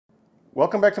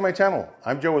Welcome back to my channel.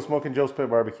 I'm Joe with Smokin Joe's Pit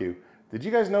Barbecue. Did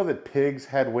you guys know that pigs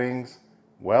had wings?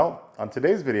 Well, on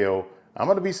today's video, I'm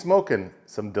going to be smoking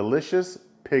some delicious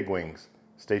pig wings.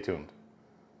 Stay tuned.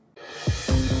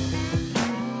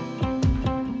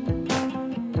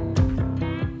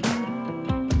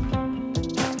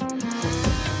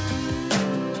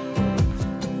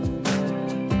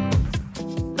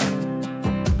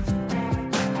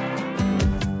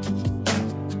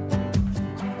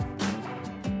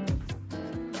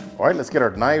 All right, let's get our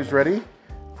knives ready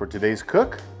for today's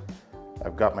cook.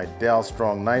 I've got my Dal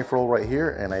Strong knife roll right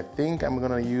here, and I think I'm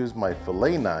gonna use my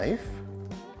fillet knife.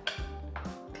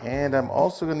 And I'm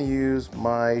also gonna use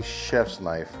my chef's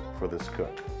knife for this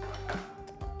cook.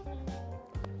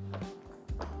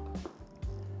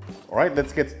 All right,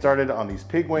 let's get started on these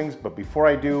pig wings, but before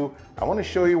I do, I wanna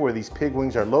show you where these pig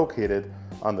wings are located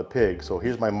on the pig. So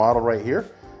here's my model right here.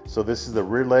 So this is the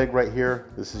rear leg right here.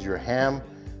 This is your ham.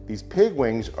 These pig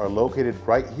wings are located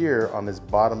right here on this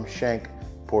bottom shank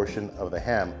portion of the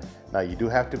ham. Now you do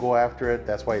have to go after it.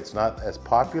 That's why it's not as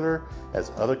popular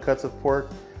as other cuts of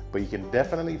pork, but you can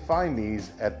definitely find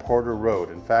these at Porter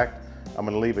Road. In fact, I'm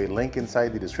gonna leave a link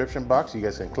inside the description box. You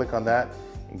guys can click on that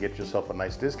and get yourself a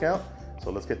nice discount. So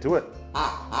let's get to it.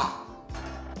 All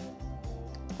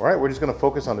right, we're just gonna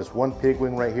focus on this one pig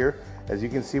wing right here. As you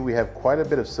can see, we have quite a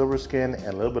bit of silver skin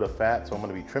and a little bit of fat, so I'm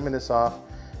gonna be trimming this off.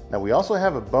 Now we also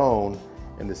have a bone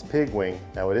in this pig wing.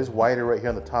 Now it is wider right here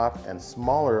on the top and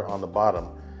smaller on the bottom.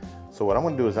 So what I'm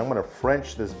gonna do is I'm gonna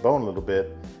French this bone a little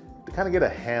bit to kind of get a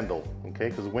handle, okay?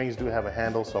 Because wings do have a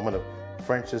handle, so I'm gonna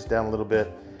French this down a little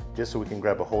bit just so we can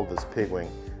grab a hold of this pig wing.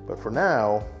 But for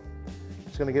now, I'm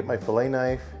just gonna get my fillet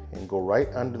knife and go right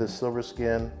under the silver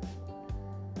skin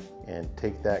and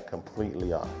take that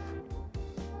completely off.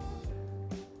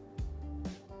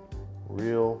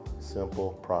 Real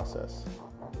simple process.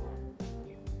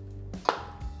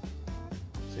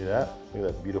 See that? Look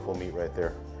at that beautiful meat right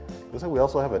there. Looks like we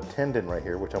also have a tendon right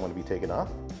here, which I'm going to be taking off.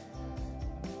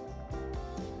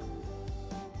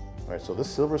 All right, so this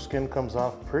silver skin comes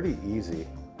off pretty easy.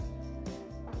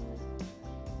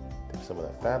 Take some of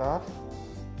that fat off.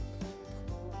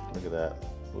 Look at that,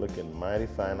 looking mighty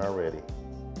fine already.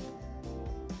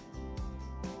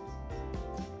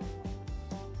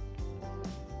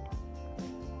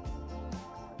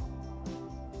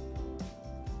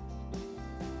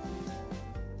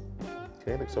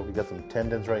 Okay, looks like we got some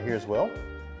tendons right here as well.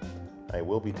 I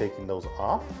will be taking those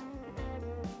off.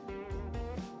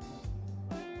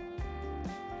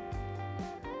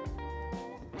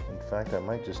 In fact, I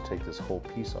might just take this whole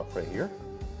piece off right here.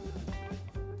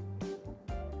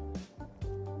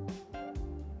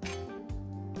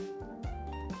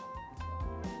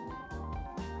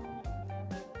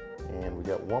 And we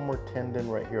got one more tendon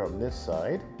right here on this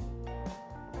side.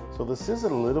 So this is a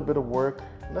little bit of work,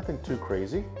 nothing too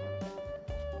crazy.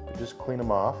 Just clean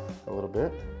them off a little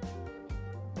bit.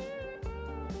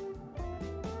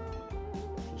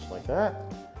 Just like that.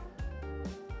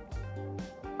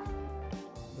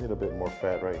 A little bit more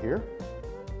fat right here.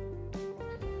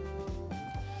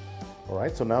 All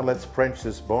right, so now let's French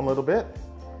this bone a little bit.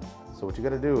 So what you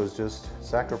gotta do is just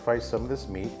sacrifice some of this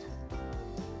meat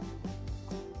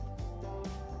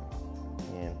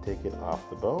and take it off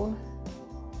the bone.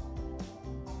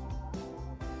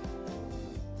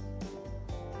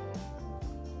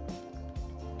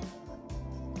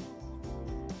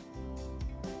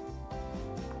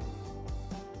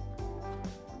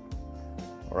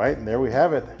 All right, and there we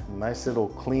have it. Nice little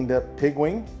cleaned up pig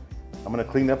wing. I'm gonna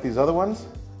clean up these other ones,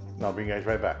 and I'll bring you guys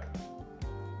right back.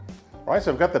 All right,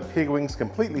 so I've got the pig wings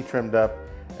completely trimmed up,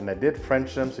 and I did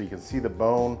French them so you can see the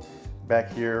bone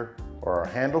back here, or our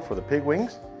handle for the pig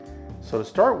wings. So to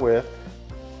start with,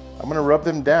 I'm gonna rub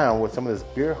them down with some of this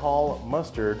Beer Hall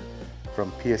mustard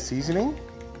from PS Seasoning.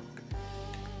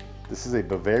 This is a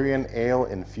Bavarian ale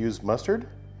infused mustard.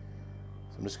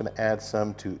 So I'm just gonna add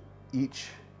some to each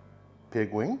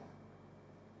pig wing.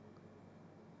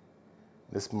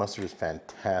 This mustard is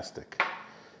fantastic.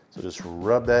 So just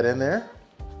rub that in there.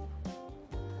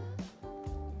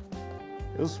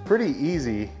 It was pretty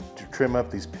easy to trim up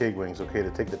these pig wings, okay,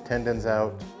 to take the tendons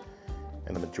out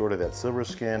and the majority of that silver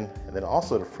skin, and then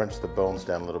also to French the bones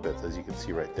down a little bit, as you can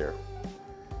see right there.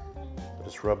 So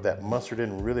just rub that mustard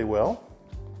in really well.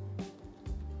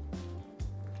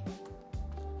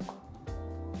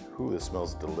 Ooh, this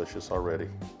smells delicious already.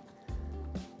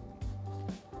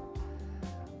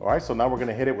 All right, so now we're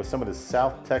gonna hit it with some of the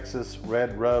South Texas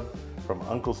red rub from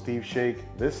Uncle Steve's Shake.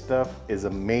 This stuff is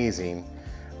amazing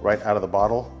right out of the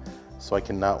bottle, so I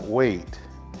cannot wait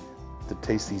to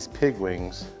taste these pig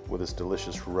wings with this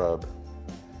delicious rub.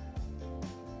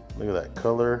 Look at that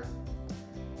color,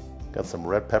 Got some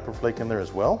red pepper flake in there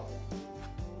as well.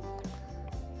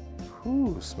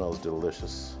 Ooh, smells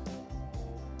delicious.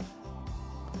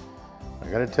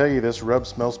 I gotta tell you, this rub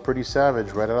smells pretty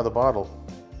savage right out of the bottle.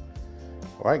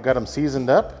 All right, got them seasoned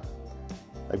up.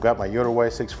 I've got my Yoder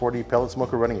Y640 pellet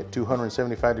smoker running at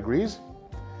 275 degrees.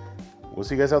 We'll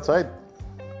see you guys outside.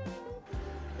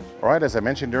 All right, as I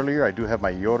mentioned earlier, I do have my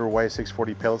Yoder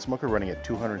Y640 pellet smoker running at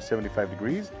 275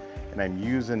 degrees, and I'm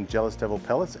using Jealous Devil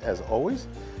pellets as always.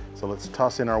 So let's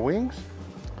toss in our wings.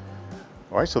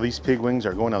 All right, so these pig wings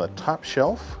are going on the top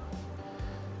shelf.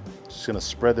 Just gonna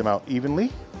spread them out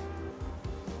evenly.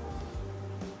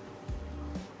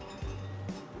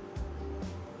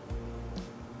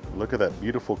 Look at that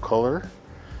beautiful color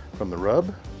from the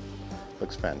rub.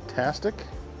 Looks fantastic.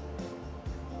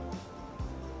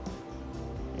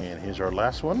 And here's our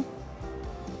last one.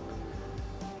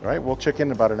 All right, we'll check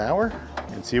in about an hour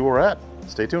and see where we're at.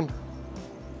 Stay tuned.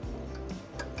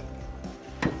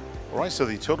 All right, so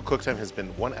the total cook time has been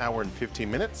 1 hour and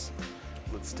 15 minutes.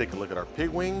 Let's take a look at our pig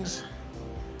wings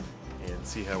and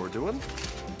see how we're doing.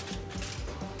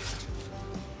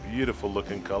 Beautiful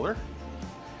looking color.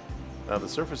 Now the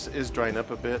surface is drying up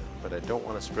a bit, but I don't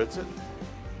want to spritz it.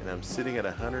 And I'm sitting at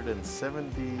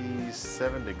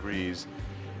 177 degrees.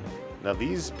 Now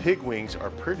these pig wings are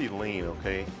pretty lean,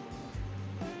 okay?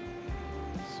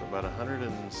 So about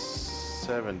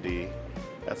 170.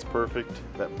 That's perfect.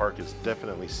 That bark is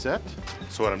definitely set.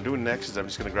 So what I'm doing next is I'm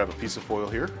just gonna grab a piece of foil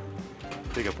here,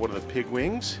 pick up one of the pig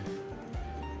wings.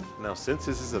 Now since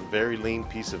this is a very lean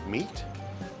piece of meat,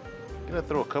 I'm gonna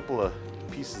throw a couple of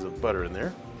pieces of butter in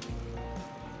there.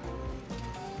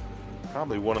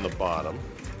 Probably one on the bottom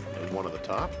and one on the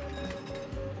top,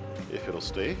 if it'll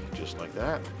stay, just like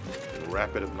that. And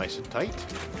wrap it up nice and tight.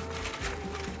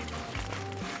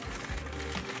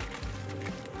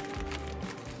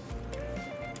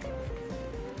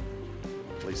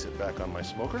 Place it back on my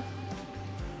smoker.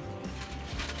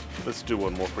 Let's do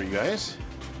one more for you guys.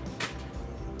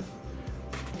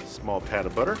 Small pat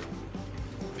of butter,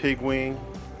 pig wing,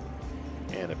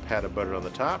 and a pat of butter on the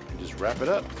top, and just wrap it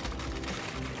up.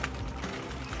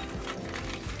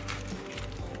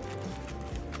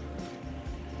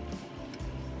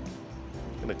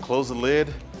 Gonna close the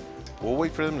lid. We'll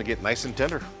wait for them to get nice and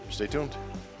tender. Stay tuned.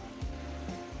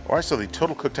 All right, so the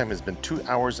total cook time has been 2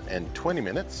 hours and 20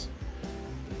 minutes.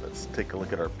 Let's take a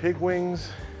look at our pig wings.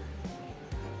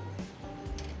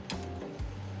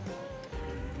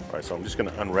 All right, so I'm just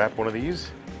gonna unwrap one of these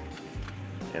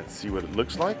and see what it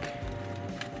looks like.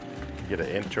 Get an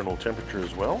internal temperature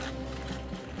as well.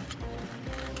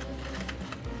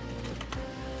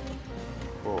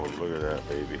 Oh, look at that,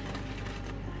 baby.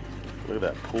 Look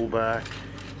at that pullback.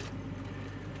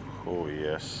 Oh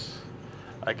yes.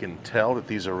 I can tell that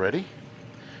these are ready.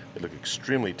 They look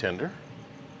extremely tender.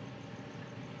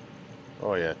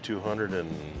 Oh yeah,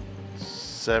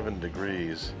 207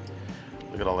 degrees.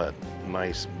 Look at all that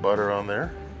nice butter on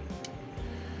there.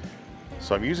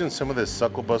 So I'm using some of this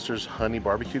Suckle Buster's honey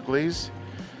barbecue glaze.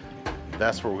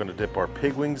 That's where we're gonna dip our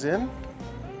pig wings in.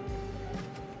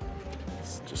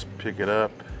 Let's just pick it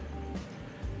up.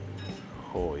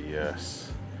 Oh yes.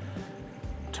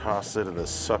 Toss it in the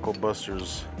Suckle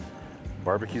Buster's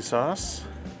barbecue sauce.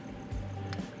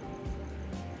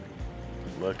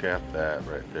 Look at that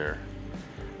right there.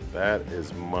 That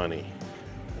is money.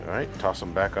 All right, toss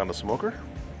them back on the smoker.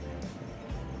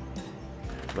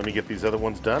 Let me get these other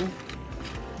ones done,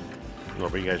 and I'll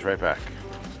bring you guys right back.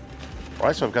 All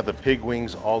right, so I've got the pig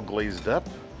wings all glazed up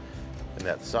in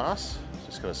that sauce.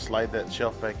 Just gonna slide that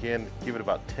shelf back in, give it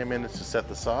about 10 minutes to set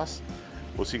the sauce.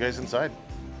 We'll see you guys inside.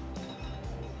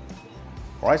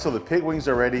 All right, so the pig wings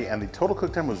are ready, and the total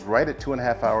cook time was right at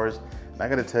 2.5 hours. And I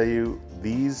gotta tell you,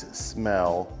 these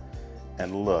smell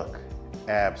and look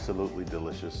absolutely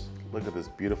delicious. Look at this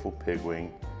beautiful pig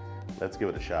wing. Let's give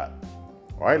it a shot.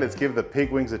 All right, let's give the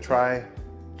pig wings a try.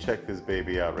 Check this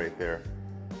baby out right there.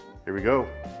 Here we go.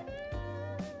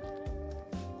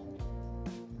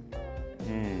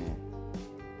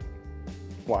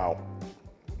 Wow.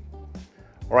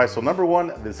 All right, so number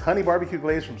one, this honey barbecue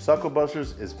glaze from Suckle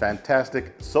Buster's is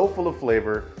fantastic, so full of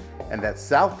flavor. And that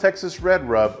South Texas red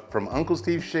rub from Uncle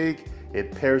Steve's Shake,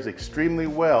 it pairs extremely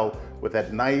well with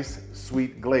that nice,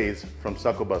 sweet glaze from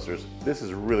Suckle Buster's. This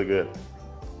is really good.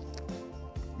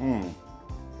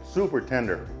 Super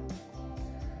tender.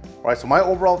 All right, so my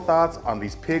overall thoughts on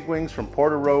these pig wings from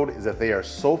Porter Road is that they are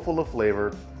so full of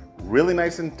flavor, really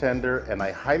nice and tender, and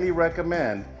I highly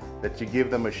recommend that you give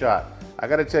them a shot. I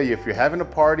gotta tell you, if you're having a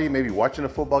party, maybe watching a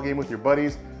football game with your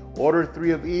buddies, order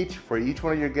 3 of each for each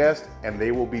one of your guests and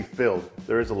they will be filled.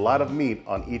 There is a lot of meat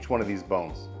on each one of these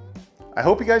bones. I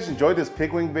hope you guys enjoyed this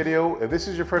pig wing video. If this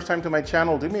is your first time to my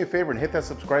channel, do me a favor and hit that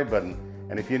subscribe button.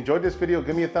 And if you enjoyed this video,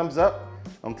 give me a thumbs up.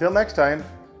 Until next time,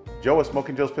 Joe with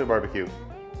Smokin Joe's Pit Barbecue.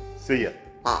 See ya.